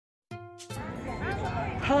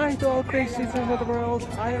Hi to all Crazyzens of the world,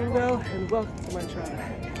 I am Will and welcome to my channel.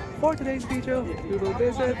 For today's video, we will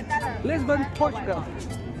visit Lisbon, Portugal.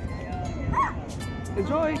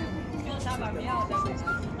 Enjoy!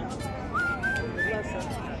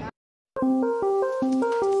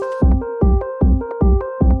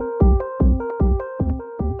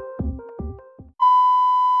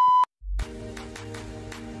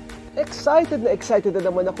 Excited na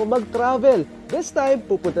naman ako mag-travel. This time,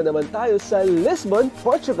 pupunta naman tayo sa Lisbon,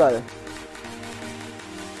 Portugal.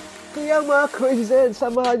 Kaya mga Crazyzens,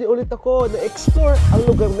 samahan niyo ulit ako na explore ang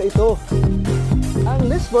lugar na ito. Ang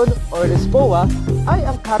Lisbon or Lisboa ay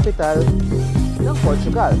ang capital ng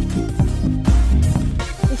Portugal.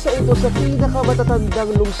 Isa ito sa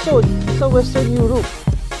pinakamatatandang lungsod sa Western Europe.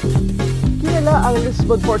 Kilala ang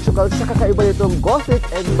Lisbon, Portugal sa kakaiba nitong Gothic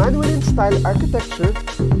and Manueline style architecture,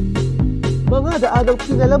 mga daanang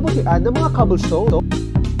pinalabutian ng mga cobblestone.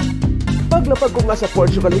 Paglapag ko nga sa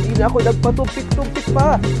Portugal, hindi na ako nagpatumpik-tumpik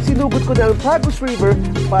pa. Sinugod ko na ang Tagus River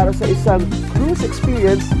para sa isang cruise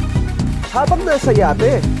experience habang nasa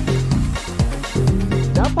yate.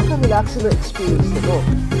 Napaka-relaxing na experience nito.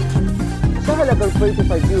 Sa halagang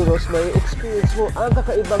 25 euros, may experience mo ang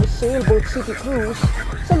kakaibang sailboat city cruise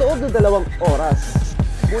sa loob ng 2 oras.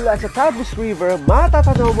 Mula sa Tagus River,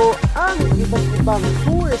 matatanaw mo ang iba't ibang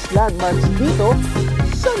tourist landmarks dito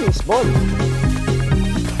sa Lisbon.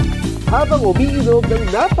 Habang umiinom ng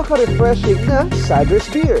napaka-refreshing na Sagres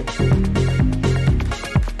beer.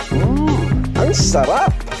 Ang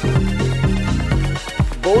sarap!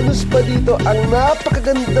 Bonus pa dito ang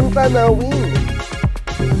napakagandang tanawin.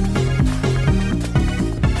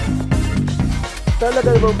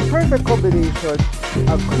 Talaga namang perfect combination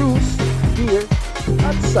ang cruise, beer,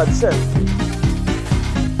 at sunset.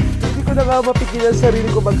 Hindi ko na nga mapigilan sarili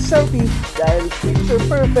ko mag-selfie dahil picture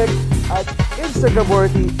perfect at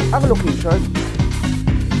Instagram-worthy ang location.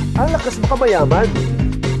 Ang lakas makamayaman.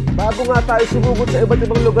 Bago nga tayo sumugod sa iba't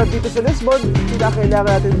ibang lugar dito sa Lisbon, kailangan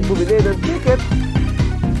natin bumili ng ticket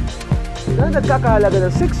na nagkakahalaga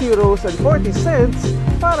ng 6 euros and 40 cents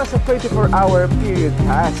para sa 24-hour period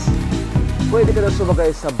pass. Pwede ka na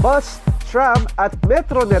sumagay sa bus, tram at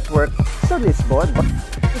metro network sa Lisbon.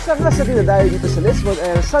 Isa nga sa dinadayo dito sa Lisbon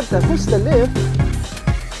ay ang Santa Justa Lift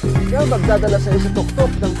na magdadala sa iyo sa tuktok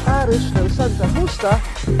ng parish ng Santa Justa.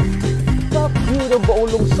 Top view ng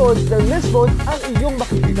buong lungsod ng Lisbon ang iyong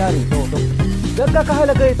makikita rito.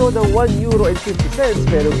 Nagkakahalaga ito ng 1 euro and 50 cents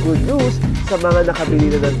pero good news sa mga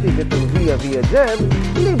nakabili na ng ticket ng Via Gem,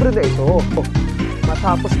 libre na ito.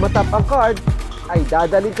 Matapos matap ang card, ay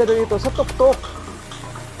dadaling ka na nito sa tuktok.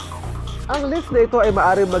 Ang lift na ito ay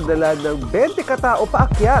maaaring magdala ng 20 katao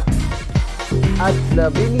paakyat at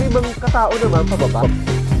 15 katao naman pababa.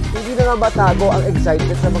 Hindi na nga matago ang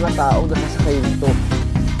excitement sa mga taong nakasakay dito.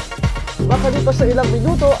 Makalipas sa ilang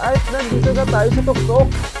minuto ay nandito na tayo sa tuktok.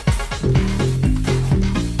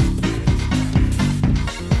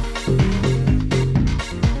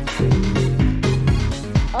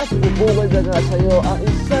 At bubungad na nga sa iyo ang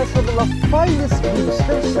isa sa mga finest views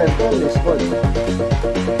ng Central Lisbon.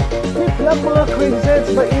 Tip lang mga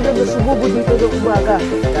Crazyzens, mainam na sumubo dito ng umaga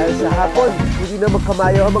dahil sa hapon, hindi na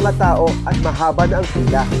magkamayaw ang mga tao at mahaba na ang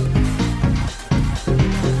pila.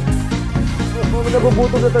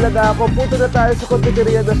 Nabubuto na talaga ako. Punta na tayo sa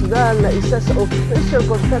Confiteria Nacional na isa sa official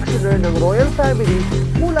confectioner ng royal family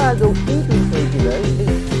mula noong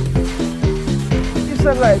 1839.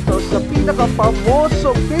 Isa nga ito sa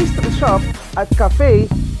pinaka-famosong pastry shop at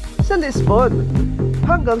cafe sa Lisbon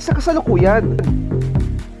hanggang sa kasalukuyan.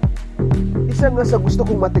 Isa nga sa gusto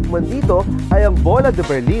kong matikman dito ay ang Bola de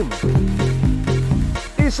Berlim.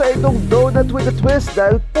 Isa itong donut with a twist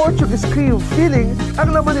dahil Portuguese cream filling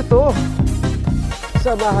ang laman nito.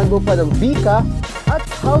 Samahan mo pa ng bika at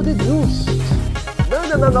powdered juice na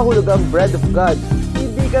nangangahulugang bread of God.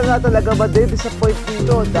 Hindi ka nga talaga madi-disappoint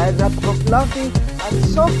dito dahil napaka-fluffy at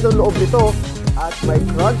soft ng loob nito at may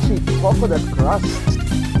crunchy coconut crust.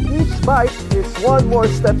 Each bite is one more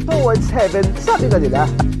step towards heaven, sabi nga nila.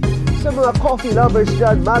 Sa mga coffee lovers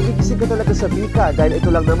dyan, magigising ka talaga sa bika dahil ito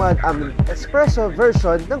lang naman ang espresso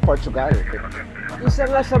version ng Portugal. Isa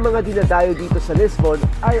nga sa mga dinadayo dito sa Lisbon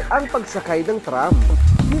ay ang pagsakay ng tram.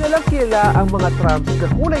 Kilalang kilala ang mga trams na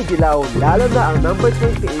kulay dilaw, lalo na ang number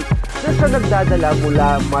 28 na siya nagdadala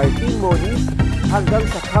mula Martin Moniz hanggang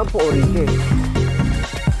sa Campo Orique.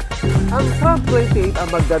 Ang tram 28 ang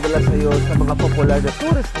magdadala sa iyo sa mga popular na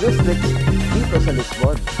tourist districts dito sa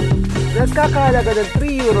Lisbon. Nagkakahalaga ng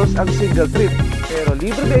 3 euros ang single trip, pero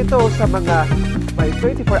libre na ito sa mga may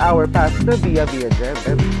 24-hour pass na Via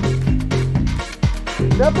Gem.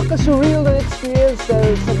 Napaka-surreal na experience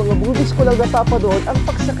dahil sa mga movies ko lang napapanood ang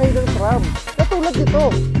pagsakay ng tram. At katulad nito.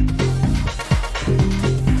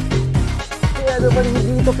 Kaya naman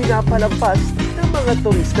hindi ito pinapalampas ng mga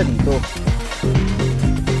turista dito.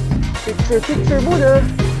 Picture muna.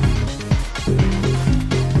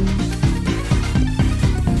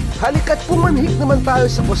 Halika't pumanhik naman tayo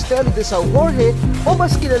sa Castello de São Jorge o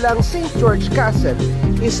mas kilalang St. George Castle.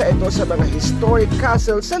 Isa ito sa mga historic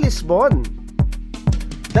castle sa Lisbon.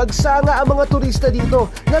 Dagsa nga ang mga turista dito.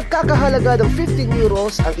 Nagkakahalaga ng 15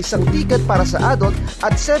 euros ang isang ticket para sa adult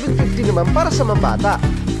at 750 naman para sa mambata.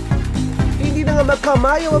 Hindi na nga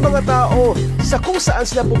magkamayaw ang mga tao sa kung saan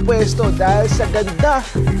sila pupwesto dahil sa ganda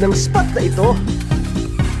ng spot na ito.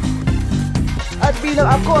 At bilang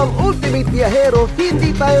ako ang ultimate biyahero,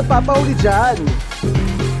 hindi tayo papauli dyan.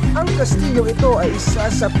 Ang kastilyong ito ay isa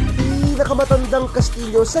sa pinakamatandang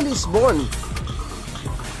kastilyo sa Lisbon.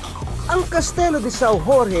 Ang Castello de São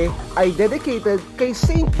Jorge ay dedicated kay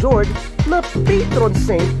St. George na patron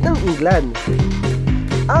saint ng England.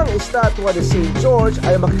 Ang estatwa ni St. George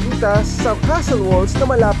ay makikita sa castle walls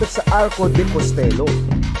na malapit sa Arco de Castello.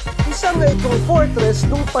 Isa nga itong fortress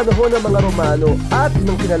nung panahon ng mga Romano at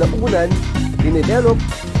nung kinalaunan, dinevelop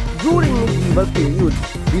during medieval period.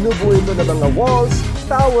 Binubuo ito ng mga walls,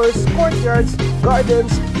 towers, courtyards,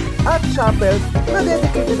 gardens, at chapel na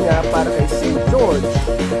dedicated nga para kay St. George.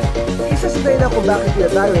 Isa sa dahilan kung bakit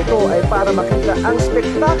tinadayo ito ay para makita ang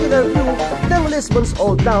spectacular view ng Lisbon's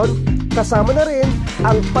Old Town, kasama na rin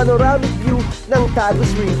ang panoramic view ng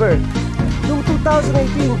Tagus River. Noong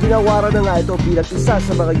 2018, ginawaran na nga ito bilang isa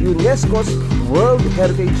sa mga UNESCO's World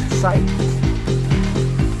Heritage Site.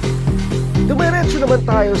 Dumiretso naman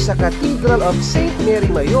tayo sa Cathedral of St.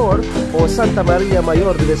 Mary Mayor o Santa Maria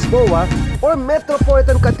Mayor de Lisboa or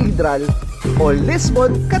Metropolitan Cathedral o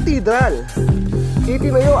Lisbon Cathedral.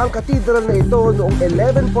 Itinayo ang cathedral na ito noong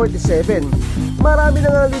 1147. Marami na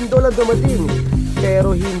nga lindol ang dumating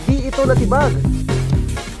pero hindi ito natibag.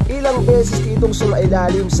 Ilang beses itong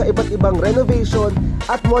sumailalim sa iba't ibang renovation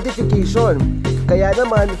at modification. Kaya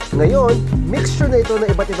naman, ngayon, mixture na ito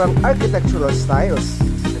ng iba't ibang architectural styles.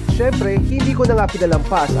 Siyempre, hindi ko na nga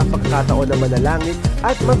pinalampas ang pagkakataon na manalangin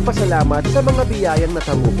at magpasalamat sa mga biyayang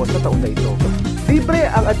natamuko sa taon na ito. Libre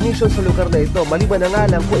ang admission sa lugar na ito, maliban na nga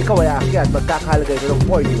lang kung ikaw ay aakyat, magkakahalaga ito ng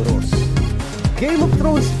 4 euros. Game of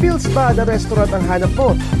Thrones feels ba na restaurant ang hanap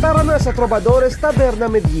mo? Tara na sa Trovadores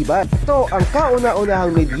Taberna Medieval. Ito ang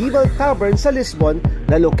kauna-unahang medieval tavern sa Lisbon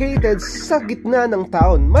na located sa gitna ng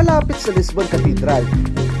town, malapit sa Lisbon Cathedral.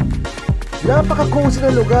 Napaka-cozy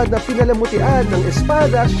na lugar na pinalamutian ng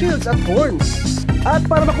espada, shields at horns. At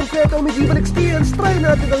para makumpleto ang medieval experience, try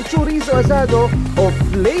natin ang chorizo asado o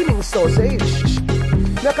flaming sausage.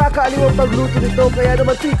 Nakakaaliw ang pagluto nito kaya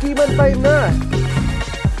naman tikiman time na.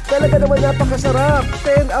 Talaga naman napakasarap.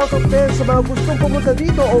 10 out of 10 sa mga gustong pumunta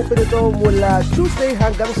dito. Open ito mula Tuesday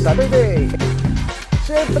hanggang Saturday.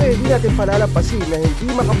 Siyempre, hindi natin palalampasin na hindi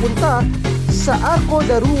makapunta sa Arco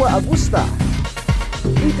da Rua Augusta.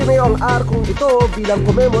 Itinayo ang arkong ito bilang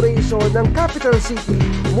commemoration ng capital city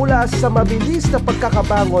mula sa mabilis na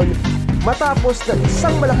pagkakabangon matapos ng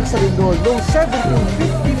isang malaking salindol noong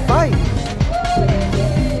 1755.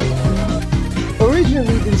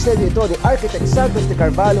 Originally, dinisenyo ito ni Architect Santos de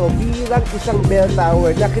Carvalho bilang isang bell tower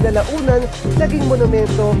na kinalaunan naging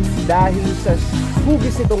monumento dahil sa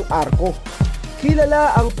hugis nitong arko.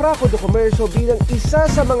 Kilala ang Praco do Comercio bilang isa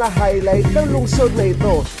sa mga highlight ng lungsod na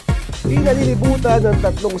ito. Pinalilibutan ng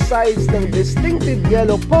tatlong sides ng distinctive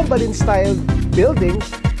yellow Pombalin-style buildings.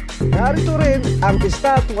 Narito rin ang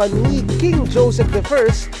estatwa ni King Joseph I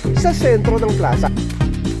sa sentro ng plaza.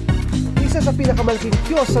 Isa sa pinakamalaking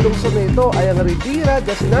kiosk sa lungsod na ito ay ang Riviera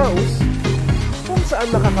das Naus, kung saan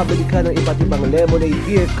makakabili ka ng iba't ibang lemonade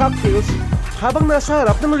beer cocktails habang nasa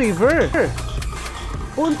harap ng river.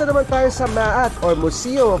 Punta naman tayo sa MAAT or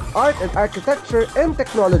Museum of Art and Architecture and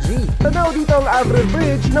Technology. Tanaw dito ang Avril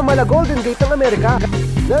Bridge na mala Golden Gate ng Amerika.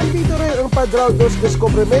 Nandito rin ang Padrao dos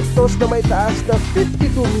Descubrimientos na may taas na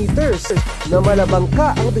 52 meters na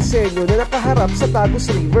malabangka ang disenyo na nakaharap sa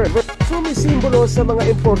Tagus River. Sumisimbolo sa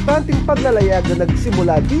mga importanteng paglalayag na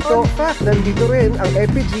nagsimula dito. In fact, nandito rin ang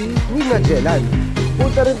effigy ni Magellan.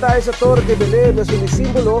 Punta rin tayo sa Torre de Belém na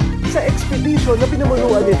sumisimbolo sa expedition na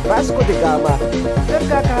pinamumunuan ni Vasco de Gama.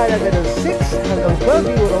 Nagkakahalaga ng 6 hanggang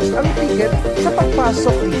 12 euros ang ticket sa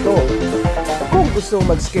pagpasok dito. Kung gusto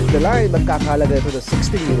mag-skip the line, magkakahalaga ito ng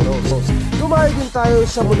 16 euros. Dumayo din tayo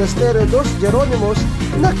sa Monasterio dos Jeronimos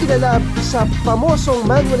na kilala sa famosong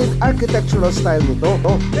Manuelin architectural style nito.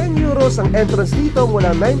 10 euros ang entrance dito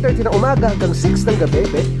mula 9:30 ng umaga hanggang 6 ng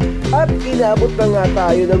gabi. At inabot na nga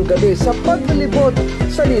tayo ng gabi sa paglilibot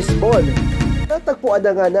sa Lisbon. Natagpuan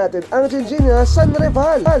na nga natin ang Ginginha San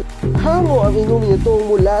Reval. Hango ang inumin nito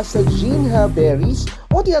mula sa ginha berries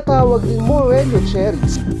o tinatawag din morello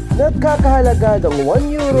cherries. Nagkakahalaga ng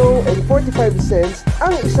 €1.45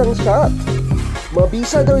 ang isang shot.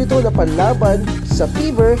 Mabisa daw ito na panlaban sa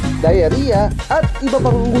fever, diarrhea at iba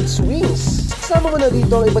pang mood swings. Sama mo na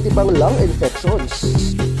dito ang iba't ibang lung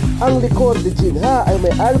infections. Ang likor de ginha ay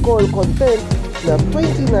may alcohol content na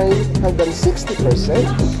 29 hanggang 60%.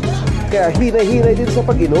 Kaya hinay-hinay din sa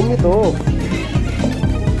pag-inom nito.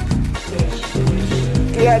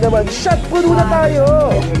 Kaya naman, shot puno na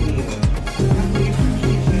tayo!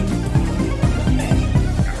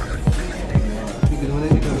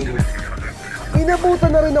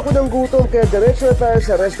 Inabutan na rin ako ng gutom kaya diretso na tayo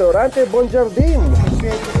sa restaurante Bon Jardin.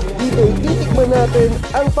 Dito ititikman natin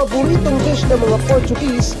ang paboritong dish ng mga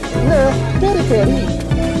Portuguese na peri-peri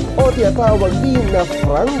o tinatawag din na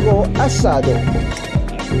frango asado.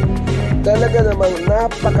 Talaga namang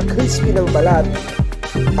napaka-crispy ng balat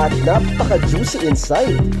at napaka-juicy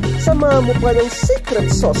inside. Samahan mo pa ng secret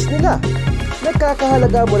sauce nila.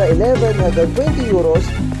 Nagkakahalaga mula 11 hanggang 20 euros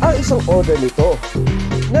ang isang order nito.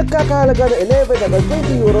 Nagkakahalaga na 11 hanggang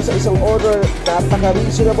 20 euros sa isang order.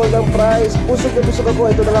 Napaka-reasonable ng price. Busog na busog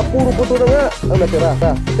ako. Ito na nga, puro buto na nga ang natira.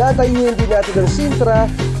 Datayuhin din natin ng Sintra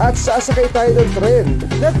at sasakay tayo ng tren.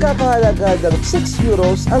 Nagkakahalaga ng 6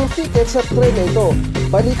 euros ang ticket sa tren na ito.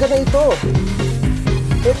 Balikan na ito.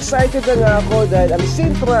 Excited na nga ako dahil ang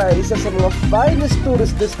Sintra ay isa sa mga finest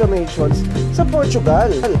tourist destinations sa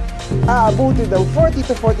Portugal. Aabutin ng 40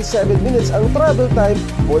 to 47 minutes ang travel time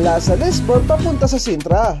mula sa Lisbon papunta sa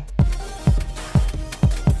Sintra.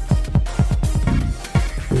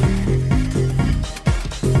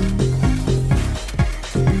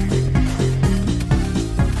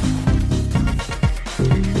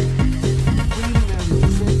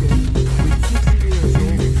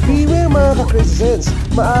 Crazyzens,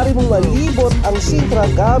 maaari mong malibot ang Sintra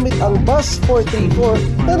gamit ang Bus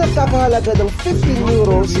 434 na nagkakahalaga ng 15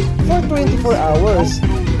 euros for 24 hours.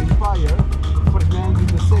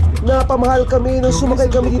 Napamahal kami nung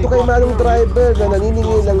sumakay kami dito kay Manong driver na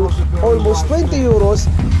naniningil ng almost 20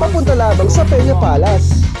 euros papunta lamang sa Peña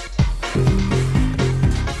Palace.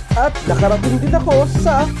 At nakarating din ako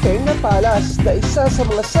sa Peña Palace na isa sa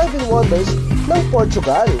mga 7 wonders ng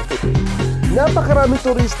Portugal. Napakaraming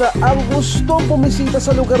turista ang gustong bumisita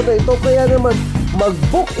sa lugar na ito, kaya naman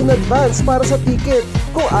mag-book in advance para sa ticket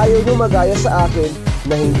kung ayaw nyo magaya sa akin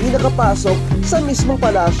na hindi nakapasok sa mismong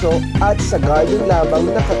palasyo at sa garden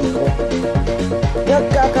lamang nakatikot.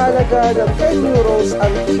 Nagkakalaga ng 10 euros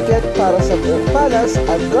ang ticket para sa buong palace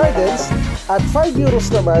at gardens at 5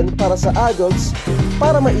 euros naman para sa adults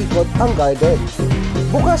para maikot ang garden.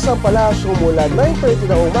 Bukas ang palasyo mula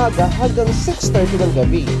 9:30 ng umaga hanggang 6:30 ng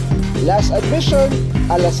gabi. Last admission,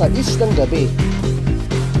 alas 6 ng gabi.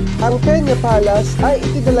 Ang Peña Palace ay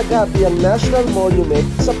itinalaga bilang National Monument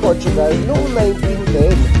sa Portugal noong 1910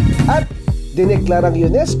 at dineklarang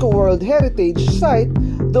UNESCO World Heritage Site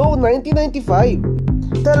noong 1995.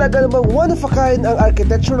 Talaga namang one of a kind ang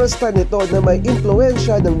architectural style nito na may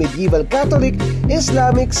impluensya ng medieval Catholic,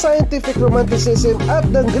 Islamic, scientific romanticism at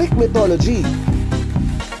ng Greek mythology.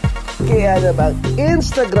 Kaya naman,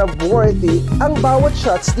 Instagram-worthy ang bawat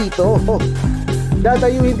shots dito.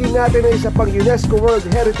 Datayuhin din natin ang isa pang UNESCO World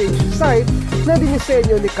Heritage Site na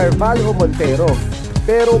dinisenyo ni Carvalho Montero.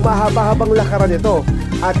 Pero mahaba-habang lakaran ito.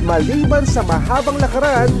 At maliban sa mahabang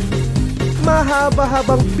lakaran,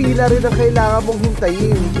 mahaba-habang pila rin ang kailangan mong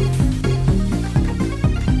hintayin.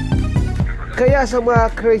 Kaya sa mga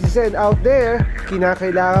Crazyzens out there,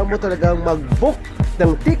 kinakailangan mo talagang mag-book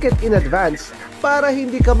ng ticket in advance para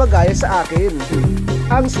hindi ka magaya sa akin.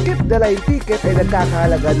 Ang skip the line ticket ay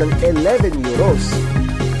nagkakahalaga ng 11 euros.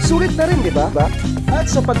 Sulit na rin, di ba? At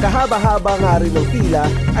sa pagkahaba-haba nga rin ng pila,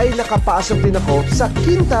 ay nakapasok din ako sa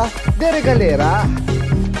Quinta de Regalera.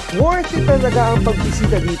 Worth it talaga ang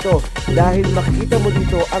pagbisita dito dahil makikita mo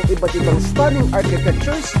dito ang iba't ibang stunning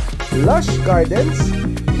architectures, lush gardens,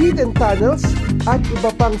 hidden tunnels, at iba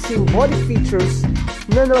pang symbolic features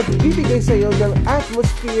na nagbibigay sa iyo ng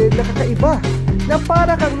atmosphere na kakaiba na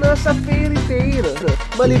para kang nasa fairy tale.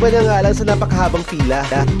 Maliban na nga lang sa napakahabang pila.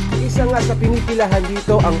 Isa nga sa pinipilahan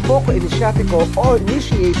dito ang Poco Initiatico o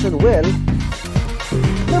Initiation Well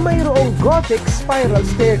na mayroong Gothic spiral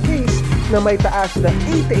staircase na may taas na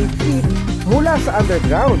 88 feet mula sa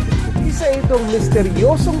underground. Isa itong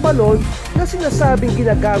misteryosong balon na sinasabing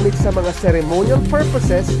ginagamit sa mga ceremonial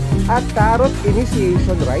purposes at tarot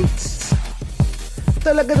initiation rites.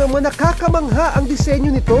 Talaga naman nakakamangha ang disenyo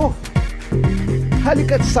nito.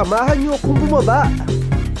 Halika't samahan niyo kung bumaba.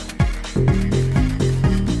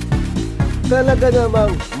 Talaga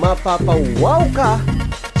namang mapapawaw ka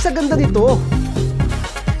sa ganda nito.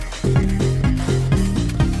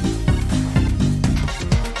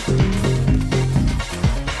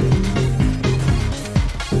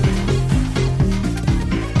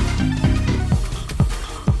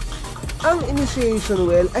 Ang initiation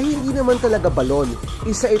well ay hindi naman talaga balon.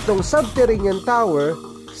 Isa itong subterranean tower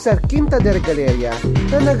sa Quinta del Galleria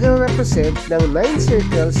na nagre-represent ng 9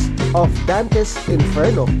 circles of Dante's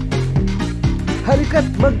Inferno. Halika't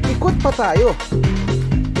mag-ikot pa tayo.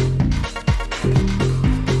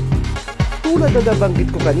 Tulad na nabanggit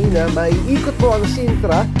ko kanina, maiikot mo ang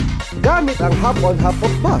Sintra gamit ang hop-on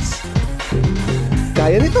hop-off bus.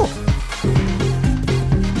 Gaya nito.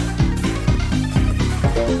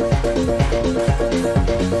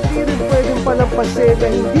 Hindi rin pwedeng palampasin na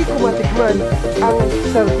hindi ko matikman ang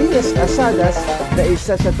sardinas asadas na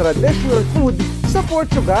isa sa traditional food sa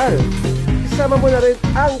Portugal. Isama mo na rin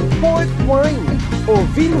ang port wine o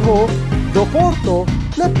vinho do Porto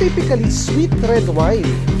na typically sweet red wine.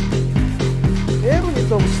 Meron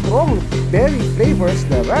itong strong berry flavors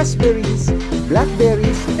na raspberries,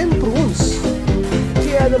 blackberries, and prunes.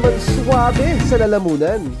 Kaya naman suwabe sa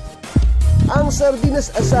lalamunan. Ang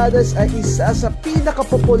sardinas asadas ay isa sa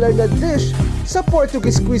pinakapopular na dish sa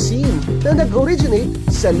Portuguese cuisine na nag-originate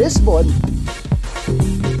sa Lisbon.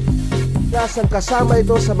 Lasang kasama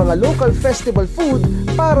ito sa mga local festival food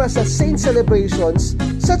para sa saint celebrations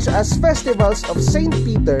such as festivals of Saint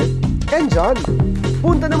Peter and John.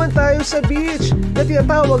 Punta naman tayo sa beach na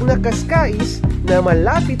tinatawag na Cascais na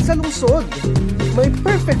malapit sa lungsod. May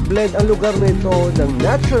perfect blend ang lugar na ito ng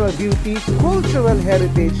natural beauty, cultural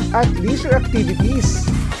heritage at leisure activities.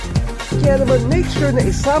 Kaya naman make sure na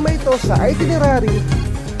isama ito sa itinerary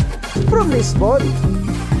from Lisbon.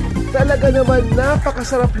 Talaga naman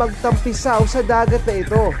napakasarap magtampisaw sa dagat na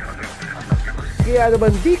ito. Kaya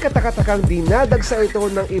naman di katakatakang dinadagsa ito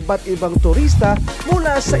ng iba't ibang turista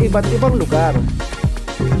mula sa iba't ibang lugar.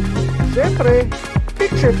 Siyempre,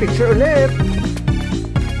 picture-picture ulit!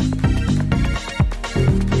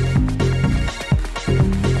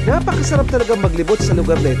 Napakasarap talaga maglibot sa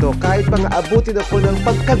lugar na ito kahit pa nga abutin ako ng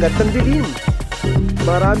pagkagat ng dilim.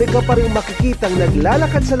 Marami ka pa rin makikitang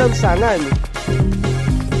naglalakad sa lansangan.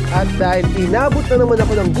 At dahil inabot na naman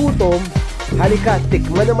ako ng gutom, halika,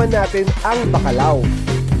 tikman naman natin ang bacalao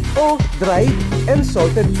o dried and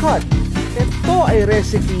salted cod. Ito ay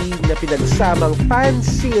recipe na pinagsamang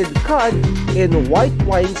pan-seared cod in white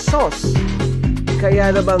wine sauce.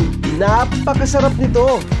 Kaya namang napakasarap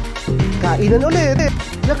nito. Kainan ulit!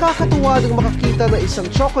 Nakakatuwa nang makakita ng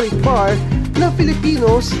isang chocolate bar na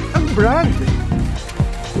Filipinos ang brand.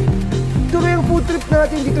 Tuloy ang food trip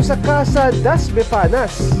natin dito sa Casa das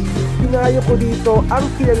Bifanas. Pinayo ko dito ang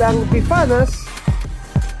kilalang bifanas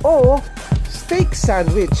o steak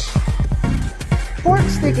sandwich. Pork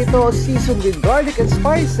steak ito seasoned with garlic and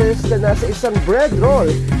spices na nasa isang bread roll.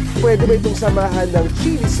 Pwede ba itong samahan ng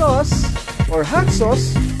chili sauce or hot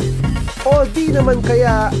sauce? O di naman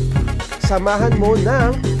kaya samahan mo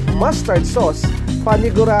ng mustard sauce.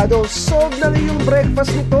 Panigurado, solve na rin yung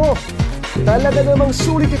breakfast nito. Talaga namang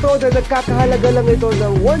sulit ito na nagkakahalaga lang ito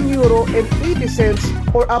ng €1.80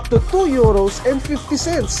 or up to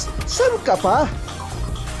 €2.50. San ka pa?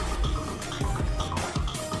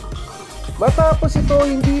 Matapos ito,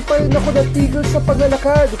 hindi pa rin ako natigil sa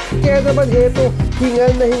paglalakad. Kaya naman heto,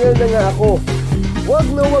 hingal na nga ako. Huwag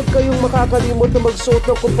na huwag kayong makakalimot na magsuot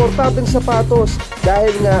ng komportableng sapatos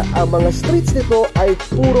dahil nga ang mga streets nito ay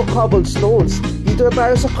puro cobblestones. Dito na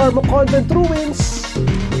tayo sa Carmo Convent Ruins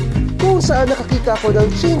kung saan nakakita ko ng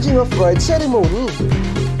changing of guard ceremony.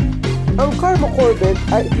 Ang Carmo Convent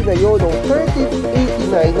ay itinayo noong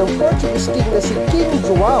 1389 ng Portuguese king na si King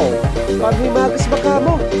João. Paghimagas baka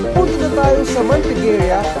mo, punta na tayo sa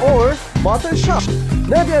Mantegueria or Butter Shop.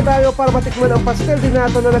 Nandiyan tayo para matikman ang pastel de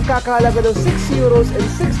nata na nagkakahalaga ng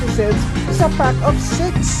 €6.60 sa pack of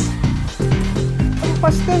 6. Ang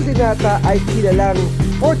pastel de nata ay kilalang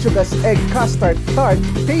Portuguese egg custard tart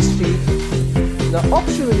pastry na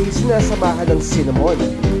optionally sinasamahan ng cinnamon.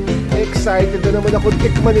 Excited na naman ako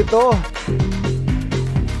tikman ito.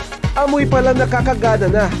 Amoy pa lang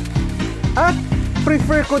nakakagana na. At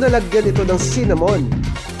prefer ko na lagyan ito ng cinnamon.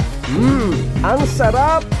 Ang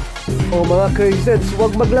sarap! O mga Crazyzens,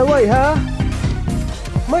 huwag maglaway ha!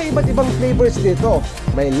 May iba't ibang flavors dito.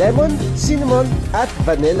 May lemon, cinnamon, at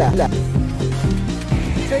vanilla.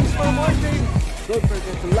 Thanks for watching! Don't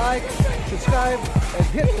forget to like, subscribe, and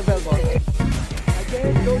hit the bell button.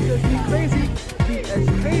 Again, don't just be crazy, be as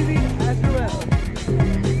crazy as you will.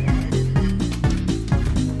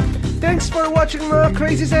 Thanks for watching mga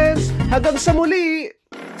Crazyzens! Hanggang sa muli!